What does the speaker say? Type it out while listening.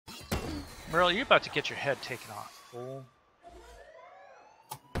Merle, you're about to get your head taken off, fool.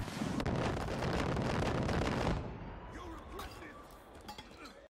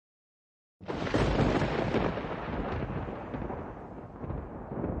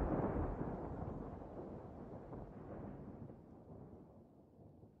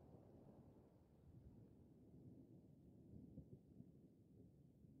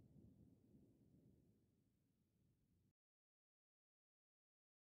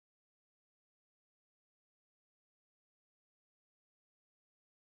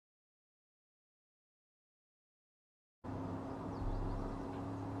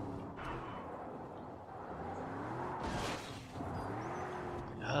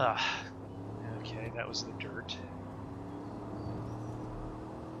 Okay, that was the dirt.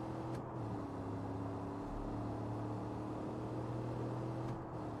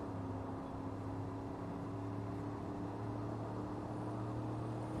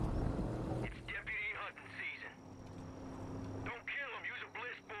 It's deputy hunting season. Don't kill him, use a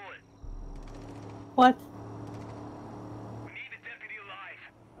Blissed bullet. What? We need the deputy alive.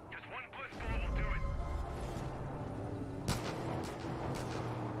 Just one Blissed bullet will do it.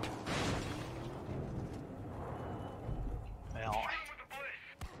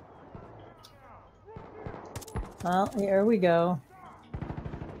 Well, here we go.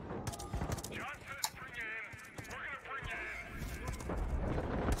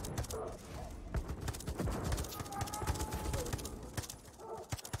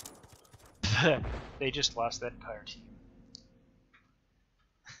 They just lost that entire team.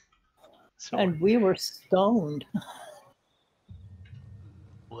 So, And we were stoned.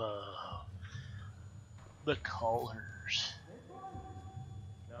 whoa. The colors.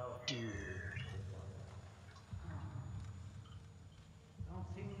 Dude. Don't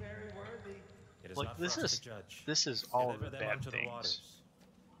seem very worthy. It is Like not this for us is to judge. this is all of Deliver the them bad unto the things. waters.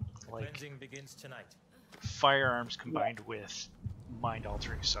 The Like cleansing begins tonight. firearms combined with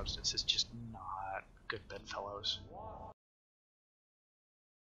mind-altering substance is just not good bedfellows.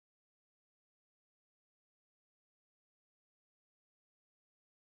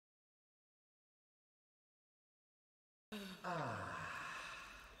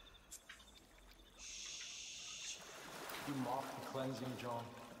 You mock the cleansing, John?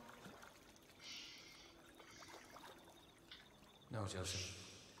 No, Joseph.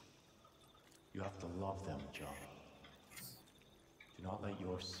 You have to love them, John. Do not let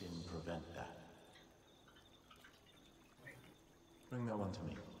your sin prevent that. Bring that one to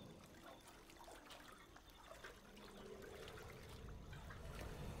me.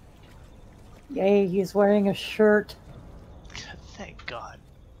 Yay, he's wearing a shirt. Thank God.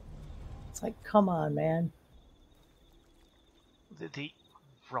 It's like, come on, man. The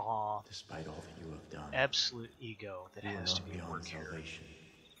raw, Despite all that you have done, absolute ego that you are has to not be beyond worked here. salvation.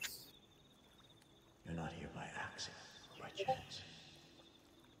 You're not here by accident or by chance.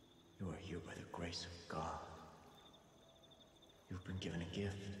 You are here by the grace of God. You've been given a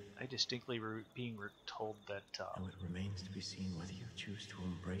gift, I distinctly being told that and it remains to be seen whether you choose to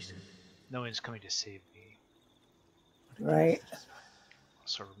embrace it. no one's coming to save me. What a Right. gift is that?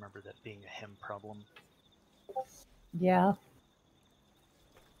 Also remember that being a him problem. Yeah.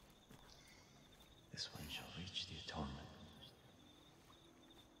 This one shall reach the atonement.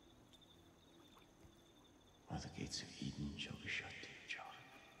 While the gates of Eden shall be shut to you, John.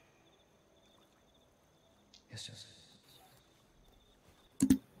 Yes, Joseph.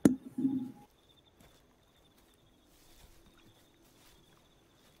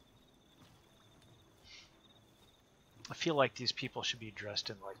 I feel like these people should be dressed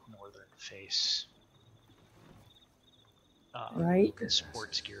in like northern face. Right.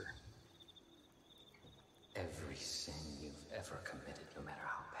 Sports gear. Every sin you've ever committed, no matter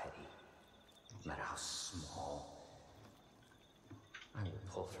how petty, no matter how small, I will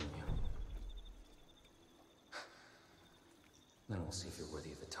pull from you. Then we'll see if you're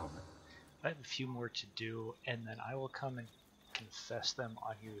worthy of atonement. I have a few more to do, and then I will come and confess them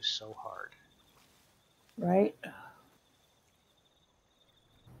on you so hard. Right.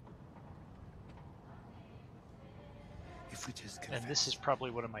 If we just confess. And this is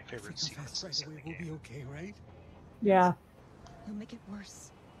probably one of my favorite If we confess sequences right in away, the we'll game. be okay, right? Yeah. You'll make it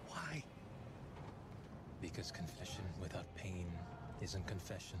worse. Why? Because confession without pain isn't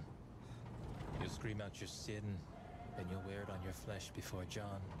confession. You scream out your sin, then you'll wear it on your flesh before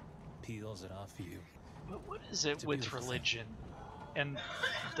John peels it off you. But what is it It's a with beautiful thing. religion and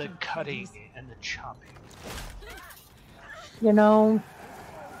the cutting and the chopping? You know,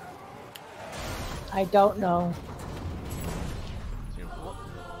 I don't know.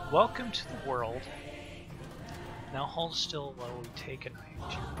 Welcome to the world Now hold still while we take a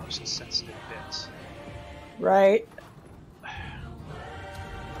knife to your most sensitive bits. Right.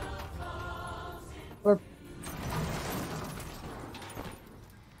 We're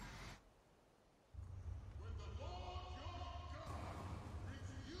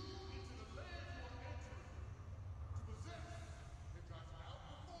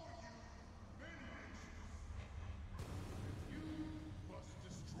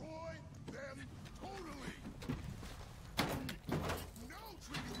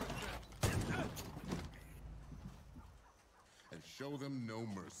Show them no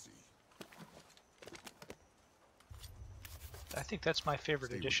mercy. I think that's my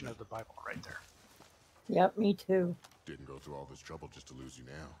favorite edition of the Bible right there. Yep, me too. Didn't go through all this trouble just to lose you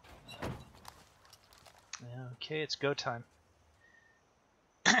now. Okay, it's go time.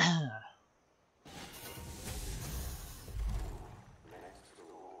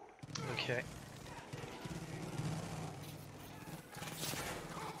 Okay.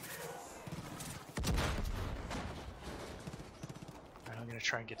 Alright, I'm gonna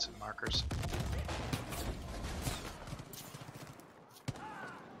try and get some markers.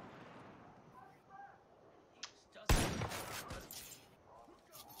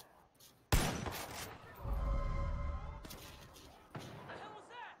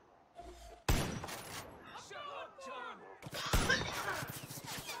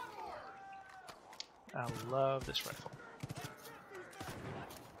 I love this rifle.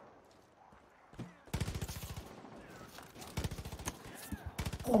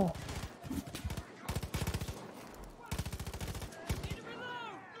 Oh.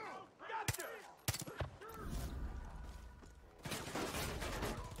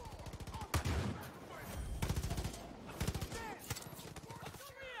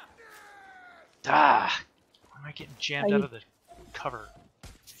 Ah! Why am I getting jammed out of the cover?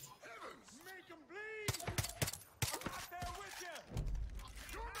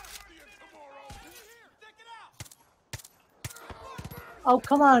 Oh,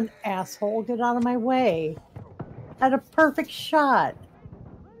 come on, asshole. Get out of my way. Had a perfect shot.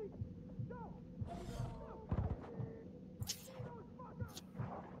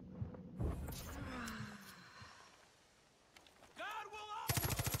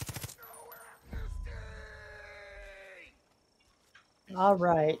 All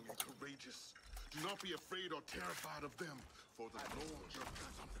right. Courageous. Do not be afraid or terrified of them, for the Lord your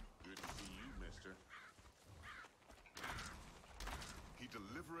something. Good to see you, mister. He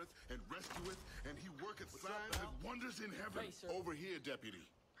delivereth and rescueth, and he worketh signs and wonders in heaven. Over here, deputy.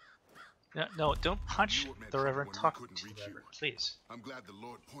 No, don't punch the Reverend. Talk to the Reverend, please. I'm glad the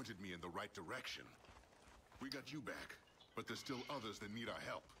Lord pointed me in the right direction. We got you back, but there's still others that need our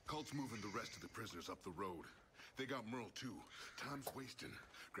help. Cult's moving the rest of the prisoners up the road. They got Merle too. Time's wasting.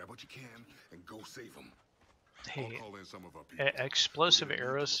 Grab what you can and go save them. Hey, I'll call in some of our people. explosive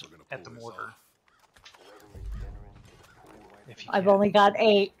arrows at the mortar. If you I've can. only got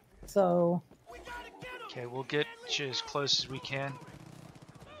 8, so... Okay, we'll get you as close as we can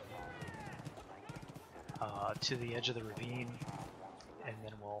to the edge of the ravine, and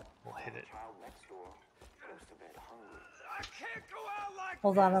then we'll hit it.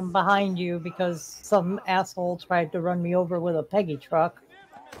 Hold on, I'm behind you because some asshole tried to run me over with a Peggy truck.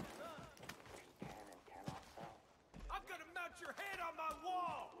 I'm gonna mount your head on my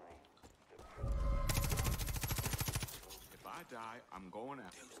wall. If I die, I'm going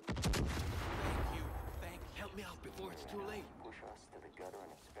after. Thank you. Help me out before it's too late. Push us to the gutter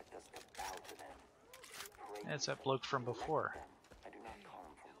and expect us to bow to them. That's that bloke from before. I do not call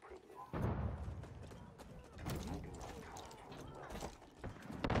him from privilege.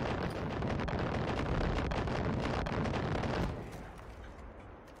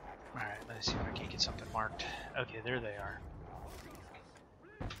 Alright, let's see if I can get something marked. Okay, there they are.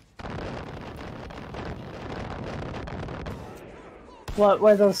 What,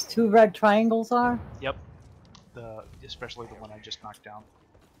 where those 2 red triangles are? Yep. Especially the one I just knocked down.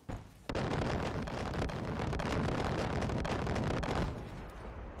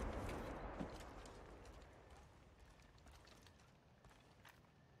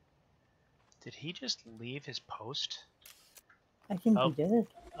 Did he just leave his post? I think he did.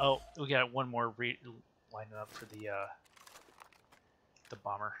 Oh, we got one more lining up for the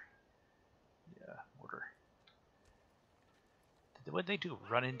bomber. Yeah, mortar. What'd they do?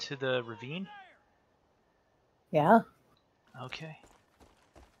 Run into the ravine? Yeah. Okay.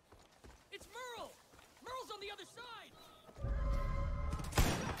 It's Merle. Merle's on the other side.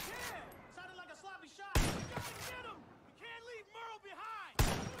 Sounded like a sloppy shot. We gotta get him. We can't leave Merle behind.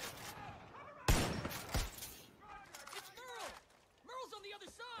 It's Merle. Merle's on the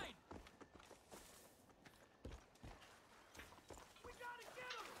other side.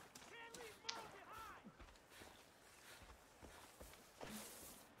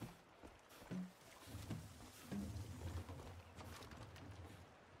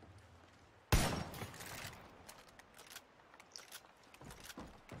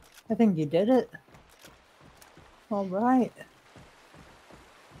 I think you did it. All right.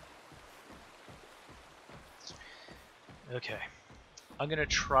 Okay. I'm gonna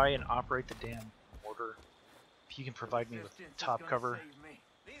try and operate the damn mortar. If you can provide me with top cover,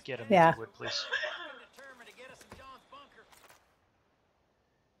 get him if you would, please.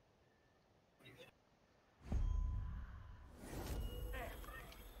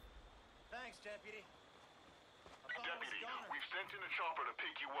 Thanks, Deputy. Deputy, we've sent in a chopper to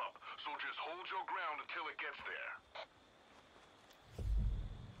pick you up, so just hold your ground until it gets there.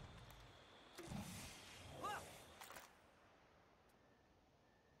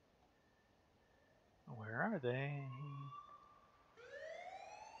 Where are they?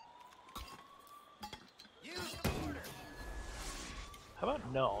 Use the mortar. How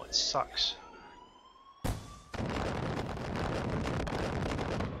about no? It sucks.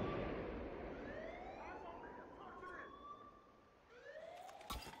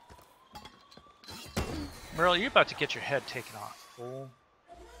 Merle, you're about to get your head taken off, fool.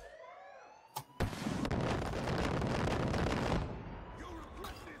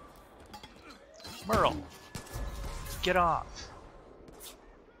 Merle, get off.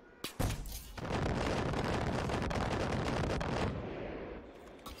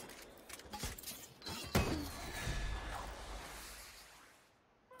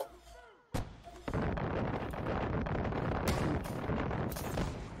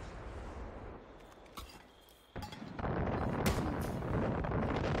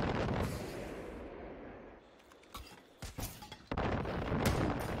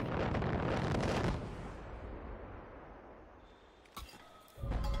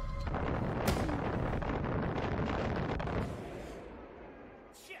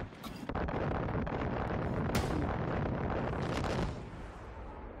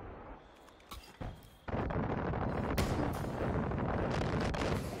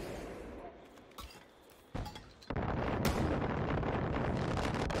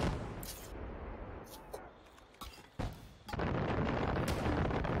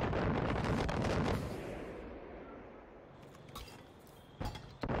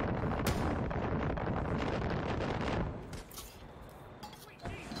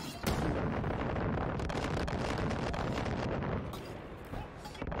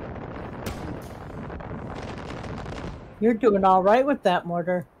 You're doing all right with that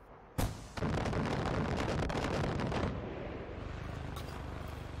mortar.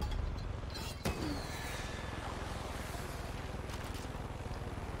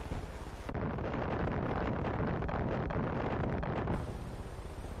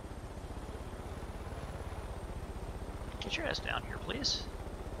 Get your ass down here, please.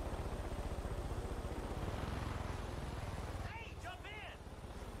 Hey, jump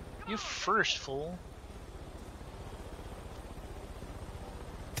in. You first, fool.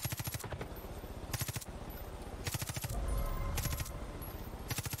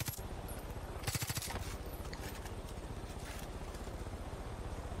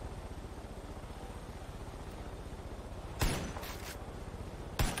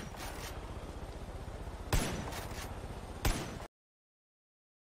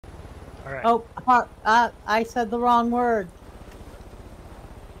 Right. Oh, I said the wrong word.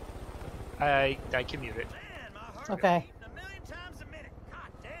 I can mute it. Man, my heart Okay. is beating a million times a minute. God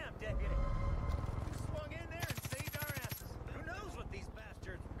damn, Deputy. You swung in there and saved our asses. Who knows what these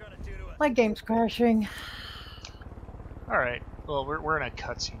bastards were gonna do to us? My game's crashing. All right. Well, we're in a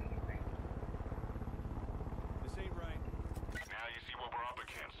cutscene anyway. This ain't right. Now you see what we're up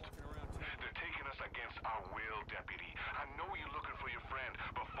against. They're taking us against our will, Deputy. I know you're looking for your friend,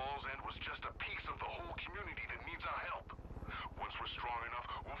 but Falls End was just a piece of the whole community that needs our help. Once we're strong enough,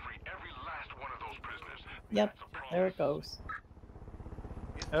 we'll free every last one of those prisoners. Yep, there it goes.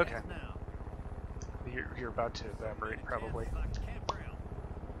 Okay. You're about to evaporate, probably.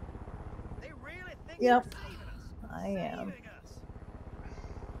 They really think Yep, they're saving us. I am. Saving us.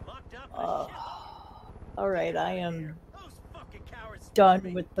 Locked up in a shit. All right, I am Those fucking cowards done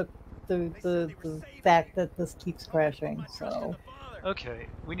me. with the fact that this keeps crashing. So Okay,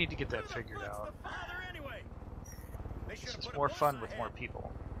 we need to get that figured out. This is more fun with more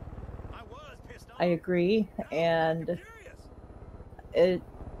people. I agree, and it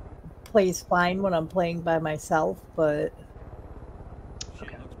plays fine when I'm playing by myself, but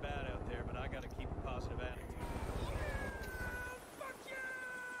Shit looks bad out there, but I gotta keep a positive attitude.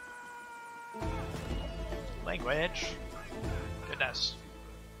 Language. Goodness.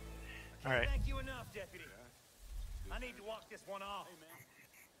 All right. Thank you enough, Deputy. I need to walk this one off.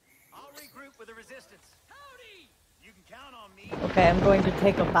 I'll regroup with the resistance. Howdy! You can count on me. okay, I'm going to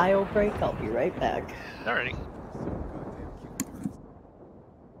take a bio break. I'll be right back. Alrighty.